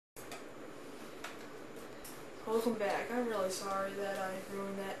Welcome back. I'm really sorry that I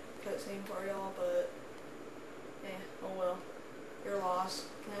ruined that cutscene for y'all, but oh well. Your loss.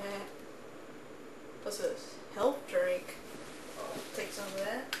 What's this? Health drink. Take some of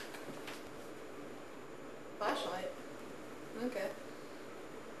that. Flashlight. Okay.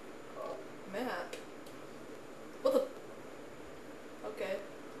 Map. What the? Okay.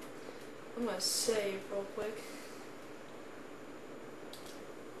 I'm gonna save real quick.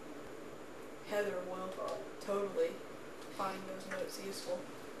 Heather will totally find those notes useful.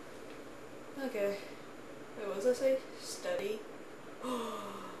 Okay. Wait, what does that say? Study.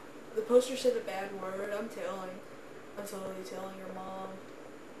 The poster said a bad word. I'm totally telling your mom.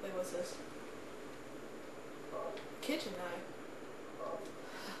 Wait, what's this? Kitchen knife.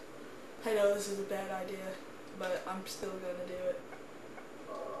 I know this is a bad idea, but I'm still gonna do it.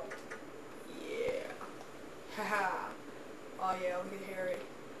 Yeah. Haha. Oh yeah, look at Harry.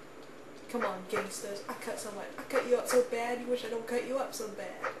 Come on, gangsters. I cut you up so bad, you wish I don't cut you up so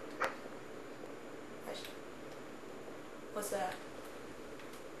bad. What's that?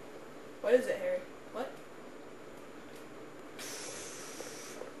 What is it, Harry? What?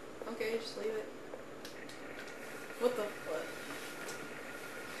 Okay, just leave it. What the? What?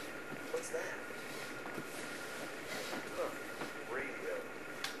 What's that? Huh. Radio.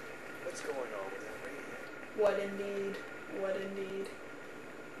 What's going on with that radio? What indeed? What indeed?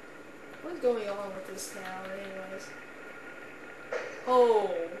 What's going on with this town, anyways? Oh.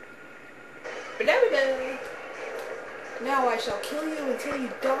 Ba-da-ba-da. Now I shall kill you until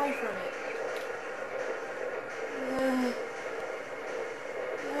you die from it.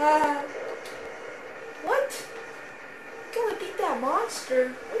 What? You gonna beat that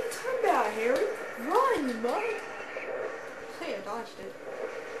monster? What are you talking about, Harry? Run, you mug! Hey, I dodged it.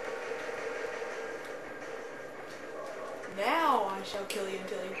 Now I shall kill you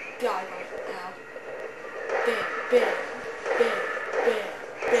until you die from it. Ow. Bam, bam, bam, bam,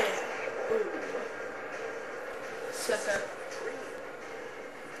 bam. Ooh. Sucker.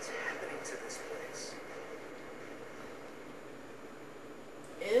 What's happening to this place?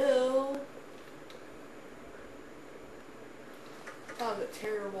 Ew. That was a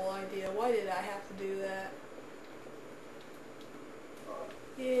terrible idea. Why did I have to do that?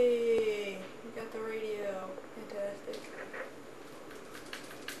 Yay! We got the radio. Fantastic.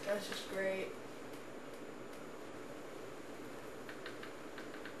 That's just great.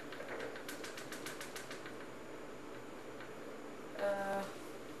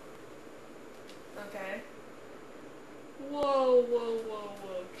 Okay. Whoa, whoa, whoa,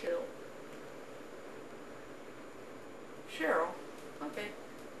 whoa, chill. Cheryl. Okay.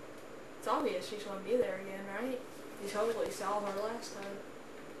 It's obvious she's gonna be there again, right? You totally saw her last time.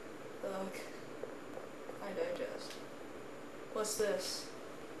 Ugh. I digest. What's this?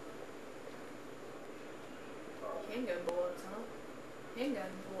 Handgun bullets, huh?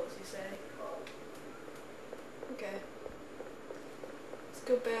 Handgun bullets, you say? Okay. Let's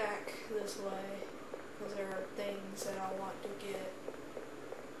go back this way, because there are things that I want to get.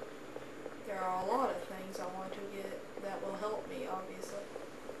 There are a lot of things I want to get that will help me, obviously.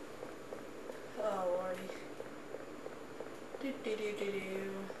 Oh, lordy.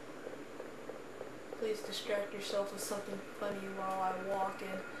 Do-do-do-do-do. Please distract yourself with something funny while I walk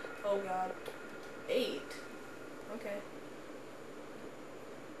in. Oh god. 8. Okay.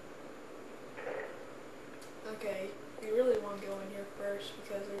 Okay, you really want to go in here first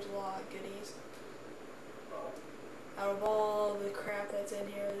because there's a lot of goodies. Out of all the crap that's in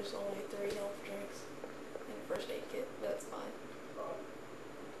here, there's only 3 health drinks and a first aid kit. That's fine.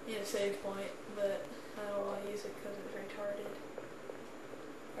 Need a save point, but I don't want to use it because it's retarded.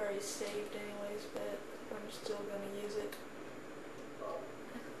 I already saved anyways, but I'm still going to use it. I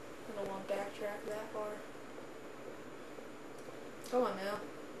don't want to backtrack that far. Come on now.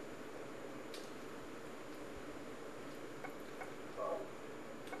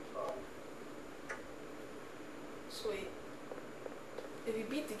 Sweet. If you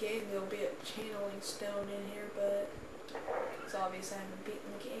beat the game, there'll be a channeling stone in here, but it's obvious I haven't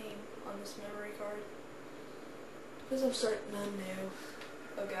beaten the game on this memory card. Because I'm starting anew.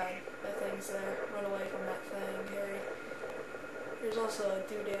 Oh god, that thing's there. Run away from that thing, Harry. There's also a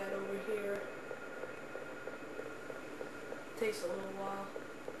doodad over here. Takes a little while.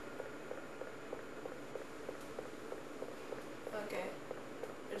 Okay.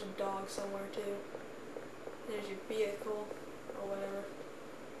 There's a dog somewhere too. There's your vehicle, or whatever.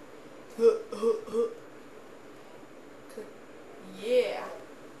 Yeah!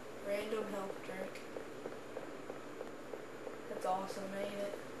 Random health drink. That's awesome, ain't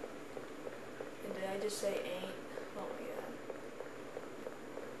it? And did I just say ain't? Oh my god.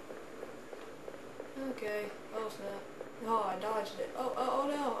 Okay. Oh snap. Oh, I dodged it. Oh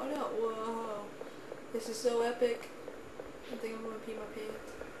no, oh no. Whoa. This is so epic. I think I'm gonna pee my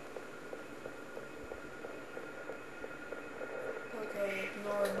pants. Okay,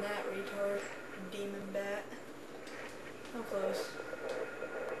 ignoring that retard. Demon bat. How close?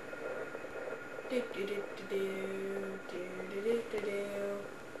 Do do do do do do do do do do.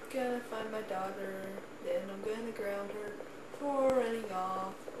 Gonna find my daughter, then I'm gonna ground her for running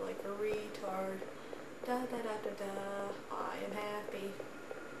off like a retard. Da da da da da. I am happy.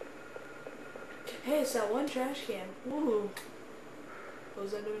 Hey, it's that one trash can. Woo. What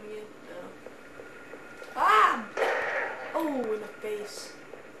was I doing again? No. Ah! Oh, in the face.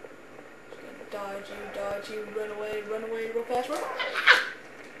 Just gonna dodge you, run away real fast. Run.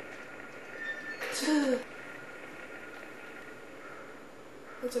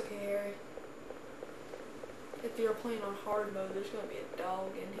 It's okay, Harry. If you're playing on hard mode, there's gonna be a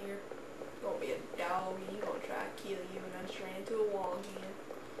dog in here. There's gonna be a dog, and he's gonna try to kill you, and I just ran into a wall again.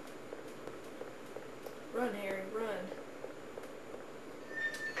 Run, Harry, run.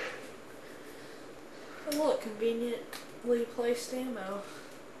 And look, conveniently placed ammo.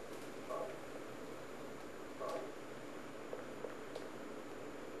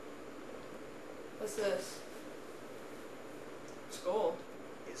 What's this? Skull.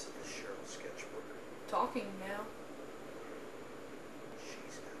 Isn't the Cheryl sketchbook? Talking now.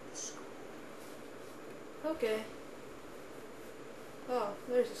 She's at the school. Okay. Oh,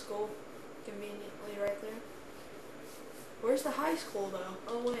 there's a school. Conveniently right there. Where's the high school though?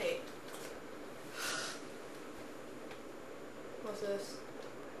 Oh wait. What's this?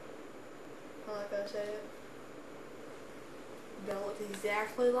 I'm not gonna say it. That looks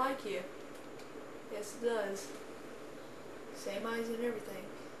exactly like you. Yes it does. Same eyes and everything.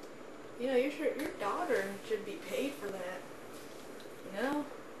 You know, your daughter should be paid for that. You know?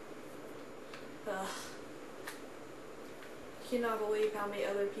 I cannot believe how many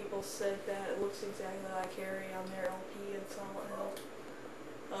other people said that it looks exactly like Harry on their LP in Silent Hill.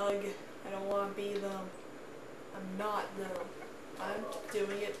 Ugh, I don't want to be them. I'm not them. I'm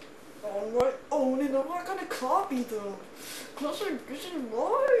doing it on my own and I'm not gonna copy them. Cause I'm getting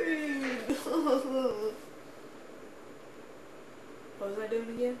mine. What was I doing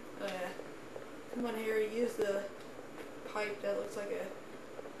again? Oh yeah. Come on, Harry, use the pipe that looks like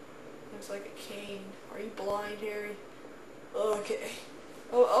a cane. Are you blind, Harry? Okay.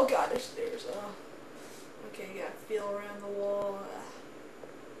 Oh god, there's stairs. Okay, you gotta feel around the wall.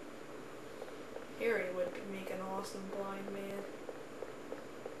 Harry would make an awesome blind man.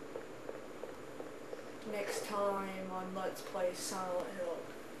 Next time on Let's Play Silent Hill,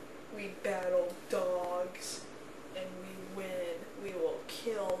 we battle dogs and we win. We will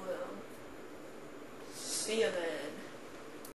kill them. See you then.